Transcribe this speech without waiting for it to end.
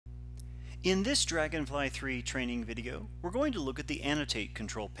In this Dragonfly 3 training video, we're going to look at the Annotate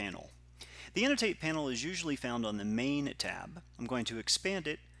control panel. The Annotate panel is usually found on the Main tab. I'm going to expand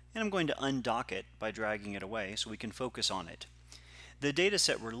it, and I'm going to undock it by dragging it away so we can focus on it. The data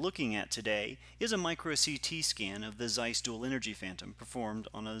set we're looking at today is a micro CT scan of the Zeiss dual energy phantom performed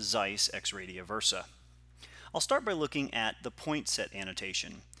on a Zeiss X-Radia Versa. I'll start by looking at the point set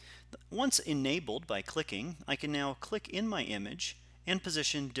annotation. Once enabled by clicking, I can now click in my image and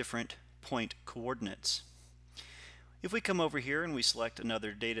position different point coordinates. If we come over here and we select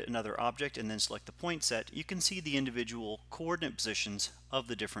another object and then select the point set, you can see the individual coordinate positions of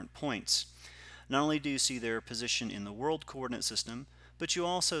the different points. Not only do you see their position in the world coordinate system, but you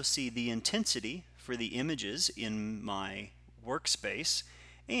also see the intensity for the images in my workspace,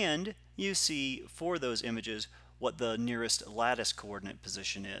 and you see for those images what the nearest lattice coordinate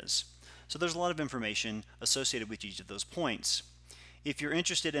position is. So there's a lot of information associated with each of those points. If you're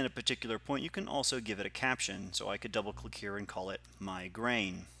interested in a particular point, you can also give it a caption. So I could double click here and call it my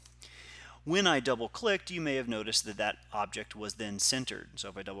grain. When I double clicked, you may have noticed that that object was then centered. So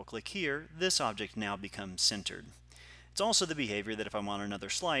if I double click here, this object now becomes centered. It's also the behavior that if I'm on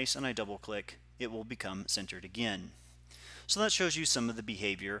another slice and I double click, it will become centered again. So that shows you some of the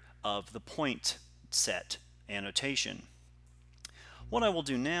behavior of the point set annotation. What I will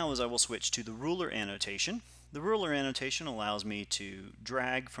do now is I will switch to the ruler annotation. The ruler annotation allows me to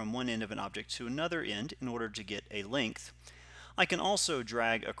drag from one end of an object to another end in order to get a length. I can also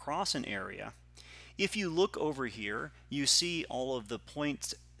drag across an area. If you look over here, you see all of the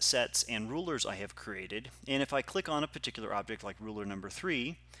point sets and rulers I have created, and if I click on a particular object like ruler number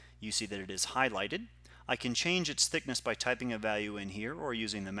 3, you see that it is highlighted. I can change its thickness by typing a value in here or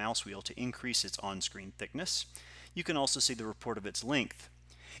using the mouse wheel to increase its on-screen thickness. You can also see the report of its length.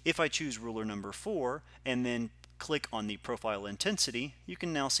 If I choose ruler number 4 and then click on the profile intensity, you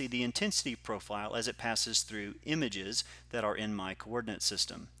can now see the intensity profile as it passes through images that are in my coordinate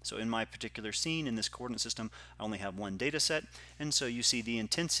system. So in my particular scene in this coordinate system, I only have one data set, and so you see the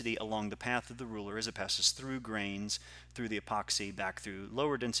intensity along the path of the ruler as it passes through grains, through the epoxy, back through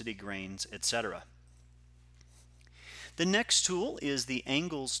lower density grains, etc. The next tool is the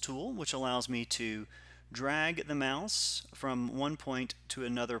angles tool, which allows me to drag the mouse from one point to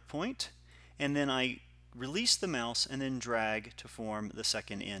another point, and then I release the mouse and then drag to form the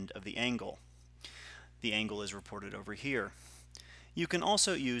second end of the angle. The angle is reported over here. You can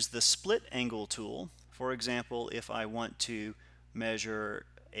also use the split angle tool. For example, if I want to measure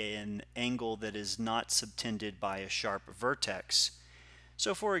an angle that is not subtended by a sharp vertex.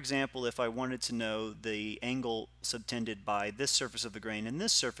 So for example, if I wanted to know the angle subtended by this surface of the grain and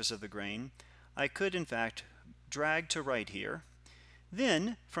this surface of the grain, I could in fact drag to right here.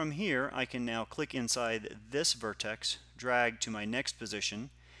 Then from here I can now click inside this vertex, drag to my next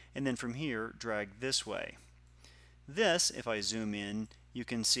position, and then from here drag this way. This, if I zoom in, you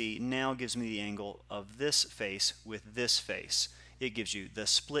can see now gives me the angle of this face with this face. It gives you the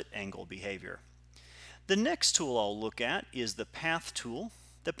split angle behavior. The next tool I'll look at is the path tool.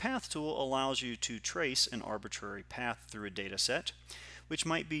 The path tool allows you to trace an arbitrary path through a data set, which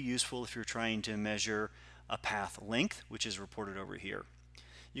might be useful if you're trying to measure a path length, which is reported over here.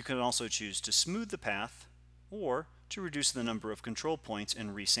 You can also choose to smooth the path or to reduce the number of control points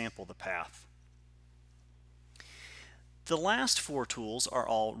and resample the path. The last four tools are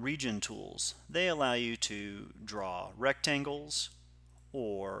all region tools. They allow you to draw rectangles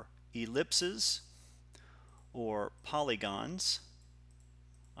or ellipses or polygons.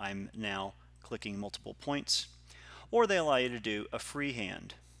 I'm now clicking multiple points. Or they allow you to do a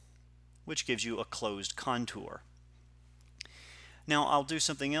freehand, which gives you a closed contour. Now I'll do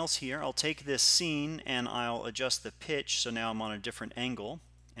something else here. I'll take this scene and I'll adjust the pitch so now I'm on a different angle,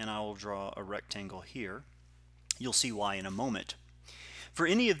 and I will draw a rectangle here. You'll see why in a moment. For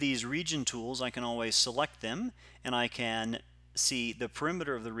any of these region tools, I can always select them and I can see the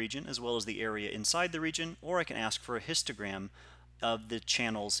perimeter of the region as well as the area inside the region, or I can ask for a histogram of the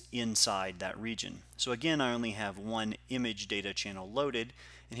channels inside that region. So again, I only have one image data channel loaded,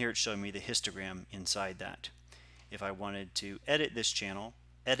 and here it's showing me the histogram inside that. If I wanted to edit this channel,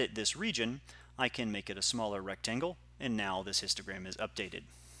 edit this region, I can make it a smaller rectangle, and now this histogram is updated.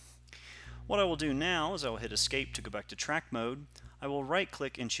 What I will do now is I will hit escape to go back to track mode. I will right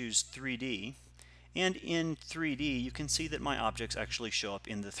click and choose 3D, and in 3D you can see that my objects actually show up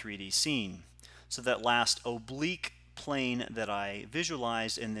in the 3D scene. So that last oblique plane that I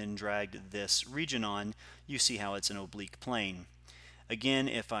visualized and then dragged this region on, you see how it's an oblique plane. Again,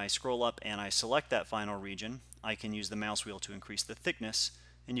 if I scroll up and I select that final region, I can use the mouse wheel to increase the thickness,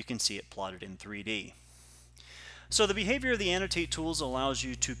 and you can see it plotted in 3D. So the behavior of the Annotate tools allows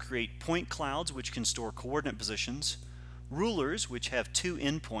you to create point clouds, which can store coordinate positions, rulers, which have two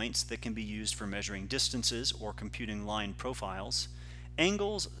endpoints that can be used for measuring distances or computing line profiles,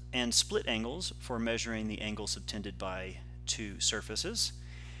 angles and split angles for measuring the angle subtended by two surfaces,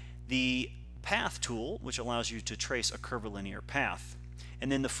 the path tool, which allows you to trace a curvilinear path,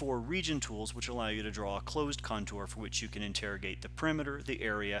 and then the four region tools, which allow you to draw a closed contour for which you can interrogate the perimeter, the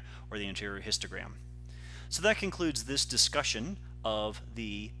area, or the interior histogram. So that concludes this discussion of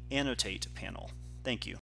the Annotate panel. Thank you.